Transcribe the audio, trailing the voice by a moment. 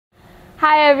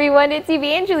Hi everyone, it's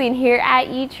Evangeline here at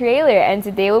eTrailer, and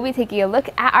today we'll be taking a look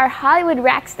at our Hollywood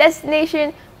Racks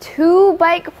Destination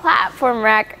 2-bike platform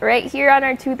rack right here on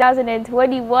our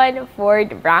 2021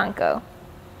 Ford Bronco.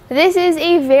 This is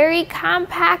a very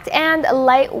compact and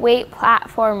lightweight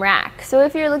platform rack. So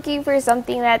if you're looking for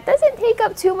something that doesn't take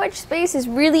up too much space, is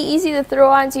really easy to throw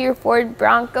onto your Ford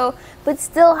Bronco, but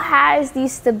still has the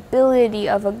stability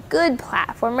of a good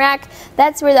platform rack,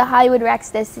 that's where the Hollywood Racks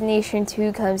Destination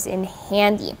 2 comes in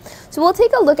handy. So we'll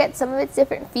take a look at some of its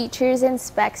different features and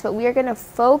specs, but we are going to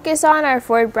focus on our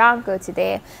Ford Bronco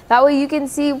today. That way you can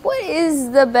see what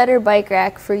is the better bike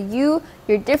rack for you,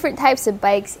 your different types of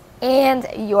bikes, and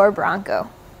your Bronco.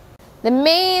 The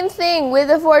main thing with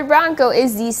the Ford Bronco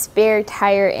is the spare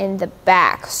tire in the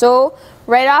back. So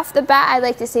right off the bat, I'd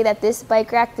like to say that this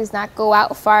bike rack does not go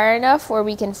out far enough where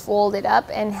we can fold it up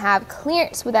and have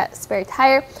clearance with that spare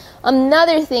tire.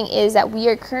 Another thing is that we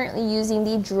are currently using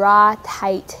the draw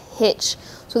tight hitch.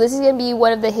 So this is going to be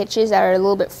one of the hitches that are a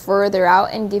little bit further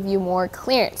out and give you more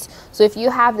clearance. So if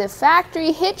you have the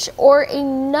factory hitch or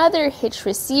another hitch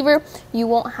receiver, you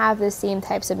won't have the same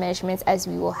types of measurements as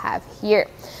we will have here.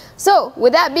 So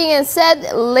with that being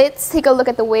said, let's take a look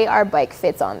at the way our bike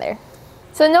fits on there.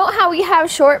 So note how we have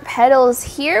short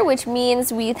pedals here, which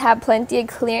means we have plenty of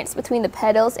clearance between the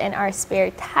pedals and our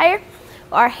spare tire.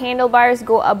 Our handlebars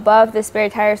go above the spare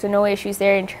tire, so no issues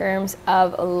there in terms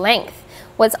of length.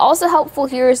 What's also helpful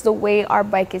here is the way our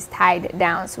bike is tied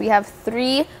down. So we have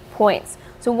 3 points.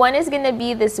 So one is going to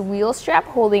be this wheel strap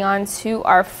holding on to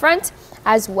our front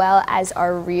as well as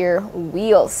our rear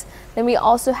wheels. Then we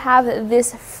also have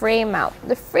this frame mount.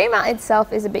 The frame mount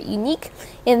itself is a bit unique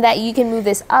in that you can move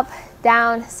this up,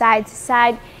 down, side to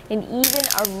side, and even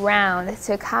around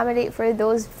to accommodate for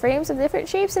those frames of different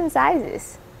shapes and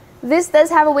sizes. This does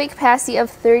have a weight capacity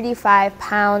of 35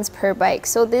 pounds per bike,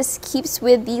 so this keeps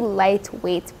with the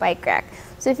lightweight bike rack.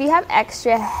 So if you have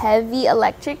extra heavy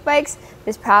electric bikes,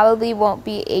 this probably won't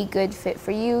be a good fit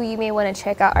for you. You may want to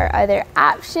check out our other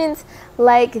options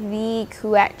like the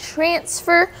Kuat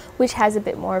Transfer, which has a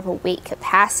bit more of a weight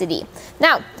capacity.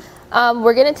 Now,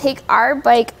 we're going to take our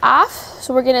bike off,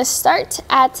 so we're going to start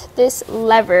at this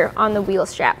lever on the wheel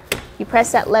strap. You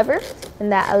press that lever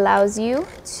and that allows you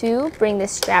to bring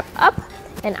this strap up,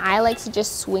 and I like to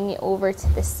just swing it over to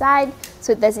the side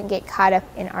so it doesn't get caught up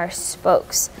in our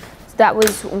spokes. So that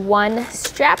was one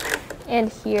strap,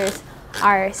 and here's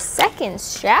our second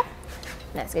strap.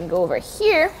 And that's going to go over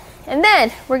here, and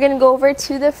then we're going to go over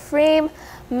to the frame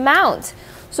mount.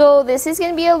 So this is going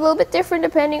to be a little bit different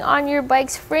depending on your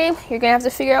bike's frame. You're going to have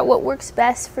to figure out what works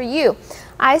best for you.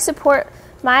 I support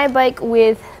my bike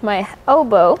with my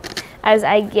elbow as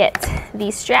I get the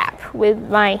strap with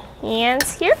my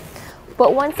hands here.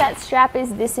 But once that strap is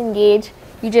disengaged,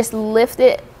 you just lift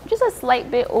it just a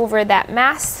slight bit over that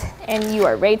mast and you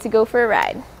are ready to go for a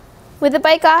ride. With the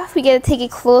bike off, we get to take a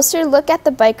closer look at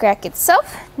the bike rack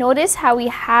itself. Notice how we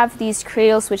have these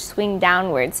cradles which swing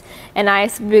downwards, and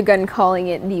I've begun calling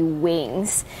it the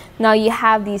wings. Now you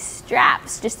have these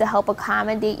straps just to help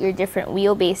accommodate your different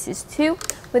wheelbases too,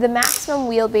 with a maximum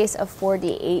wheelbase of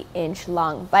 48-inch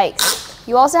long bikes.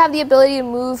 You also have the ability to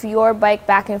move your bike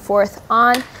back and forth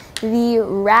on the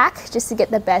rack just to get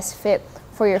the best fit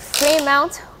for your frame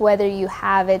mount, whether you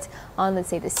have it on, let's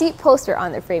say, the seat post or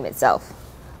on the frame itself.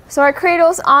 So our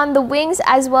cradles on the wings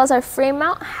as well as our frame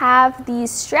mount have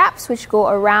these straps which go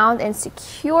around and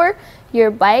secure your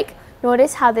bike.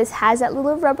 Notice how this has that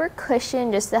little rubber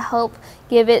cushion just to help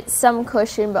give it some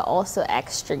cushion but also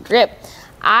extra grip.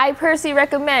 I personally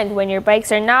recommend when your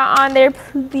bikes are not on there,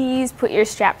 please put your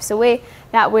straps away.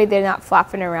 That way they're not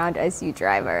flopping around as you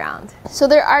drive around. So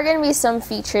there are going to be some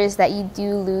features that you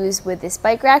do lose with this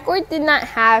bike rack or did not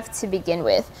have to begin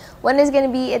with. One is going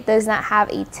to be it does not have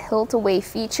a tilt away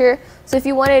feature. So if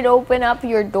you wanted to open up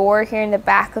your door here in the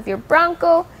back of your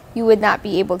Bronco, you would not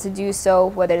be able to do so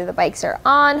whether the bikes are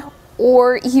on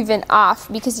or even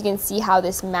off, because you can see how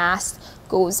this mast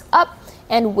goes up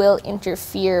and will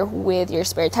interfere with your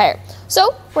spare tire.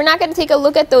 So we're not going to take a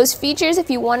look at those features. If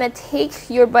you want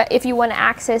to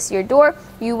access your door,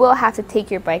 you will have to take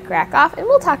your bike rack off, and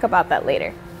we'll talk about that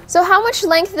later. So how much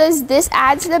length does this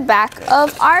add to the back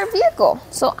of our vehicle?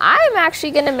 So I'm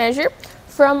actually going to measure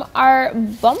from our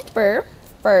bumper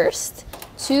first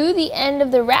to the end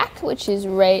of the rack, which is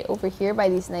right over here by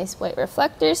these nice white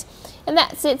reflectors, and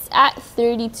that sits at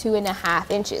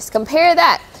 32.5 inches. Compare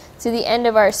that to the end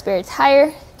of our spare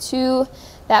tire to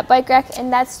that bike rack,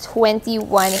 and that's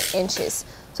 21 inches.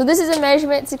 So this is a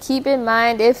measurement to keep in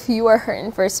mind if you are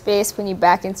hurting for space when you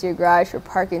back into your garage or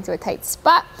park into a tight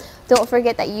spot. Don't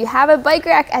forget that you have a bike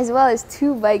rack as well as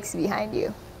 2 bikes behind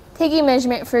you. taking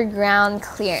measurement for ground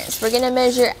clearance. We're going to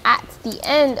measure at the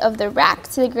end of the rack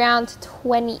to the ground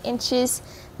 20 inches.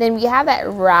 Then we have that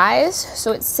rise,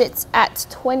 so it sits at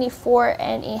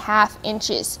 24.5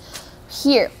 inches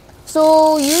here.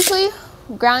 So usually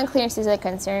ground clearance is a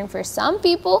concern for some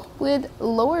people with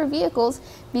lower vehicles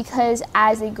because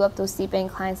as they go up those steep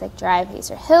inclines like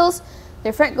driveways or hills,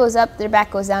 their front goes up, their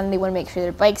back goes down, and they want to make sure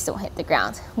their bikes don't hit the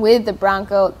ground. With the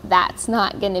Bronco, that's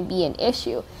not going to be an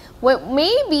issue. What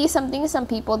may be something some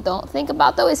people don't think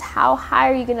about though is how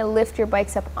high are you going to lift your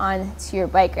bikes up onto your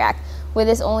bike rack. With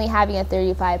this only having a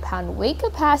 35-pound weight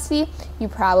capacity, you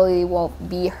probably won't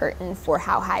be hurting for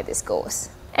how high this goes.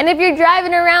 And if you're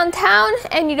driving around town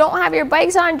and you don't have your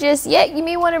bikes on just yet, you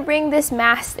may want to bring this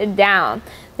mast down.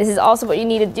 This is also what you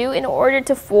need to do in order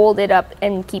to fold it up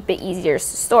and keep it easier to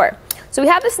store. So we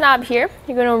have this knob here.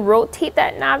 You're going to rotate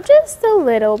that knob just a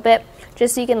little bit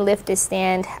just so you can lift this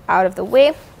stand out of the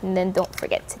way, and then don't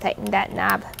forget to tighten that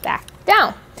knob back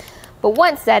down. But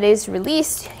once that is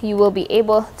released, you will be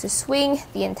able to swing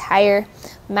the entire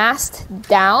mast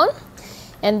down.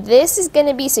 And this is going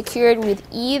to be secured with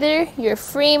either your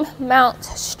frame mount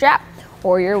strap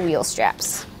or your wheel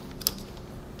straps.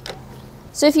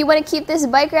 So if you want to keep this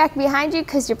bike rack behind you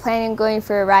because you're planning on going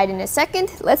for a ride in a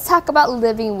second, let's talk about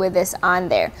living with this on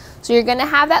there. So you're going to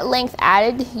have that length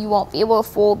added. You won't be able to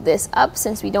fold this up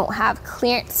since we don't have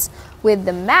clearance with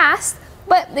the mast.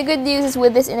 But the good news is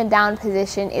with this in a down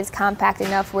position, it's compact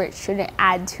enough where it shouldn't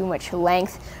add too much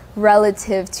length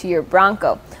relative to your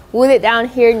Bronco. With it down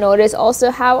here, notice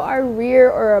also how our rear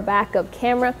or our backup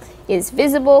camera is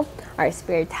visible, our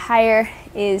spare tire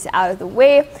is out of the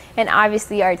way, and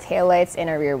obviously our taillights and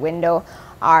our rear window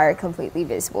are completely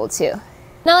visible too.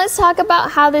 Now let's talk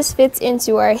about how this fits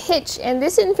into our hitch, and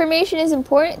this information is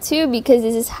important too because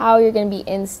this is how you're going to be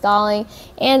installing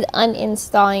and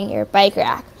uninstalling your bike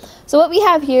rack. So what we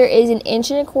have here is an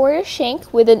 1.25 inch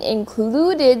shank with an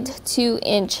included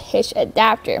 2-inch hitch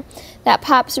adapter that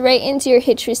pops right into your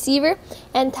hitch receiver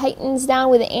and tightens down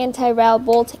with an anti-rattle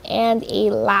bolt and a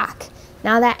lock.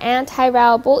 Now that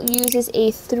anti-rattle bolt uses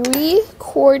a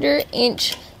 3/4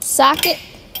 inch socket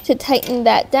to tighten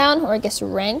that down, or I guess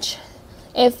wrench.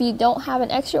 If you don't have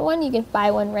an extra one, you can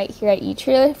buy one right here at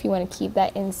eTrailer if you want to keep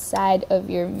that inside of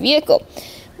your vehicle.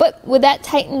 But with that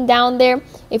tightened down there,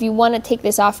 if you want to take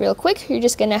this off real quick, you're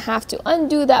just going to have to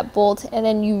undo that bolt and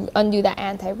then you undo that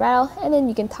anti-rattle and then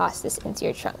you can toss this into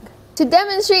your trunk. To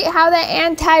demonstrate how that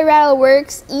anti-rattle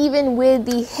works, even with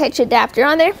the hitch adapter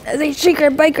on there, as I shake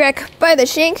our bike rack by the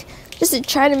shank, just to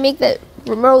try to make that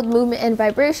remote movement and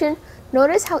vibration,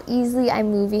 notice how easily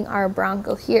I'm moving our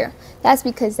Bronco here. That's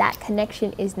because that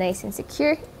connection is nice and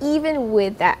secure, even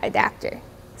with that adapter.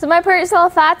 So my personal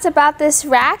thoughts about this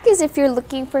rack is if you're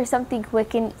looking for something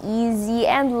quick and easy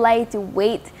and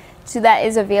lightweight, so that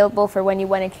is available for when you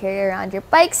want to carry around your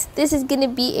bikes, this is going to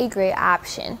be a great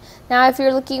option. Now if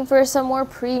you're looking for some more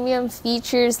premium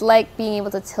features like being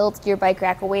able to tilt your bike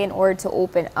rack away in order to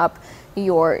open up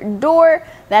your door,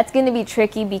 that's going to be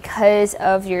tricky because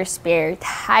of your spare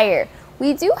tire.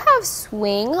 We do have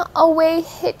swing away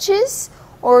hitches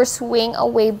or swing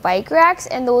away bike racks,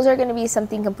 and those are going to be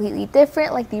something completely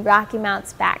different like the Rocky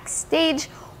Mounts Backstage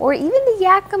or even the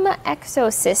Yakima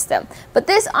Exo system. But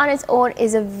this on its own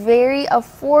is a very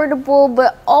affordable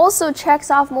but also checks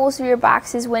off most of your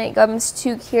boxes when it comes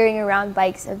to carrying around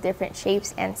bikes of different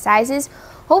shapes and sizes.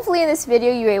 Hopefully in this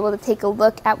video you're able to take a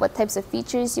look at what types of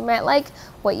features you might like,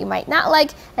 what you might not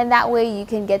like, and that way you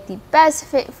can get the best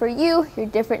fit for you, your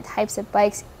different types of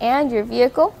bikes, and your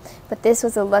vehicle. But this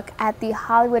was a look at the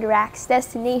Hollywood Racks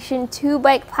Destination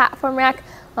 2-bike platform rack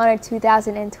on our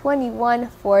 2021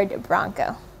 Ford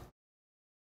Bronco.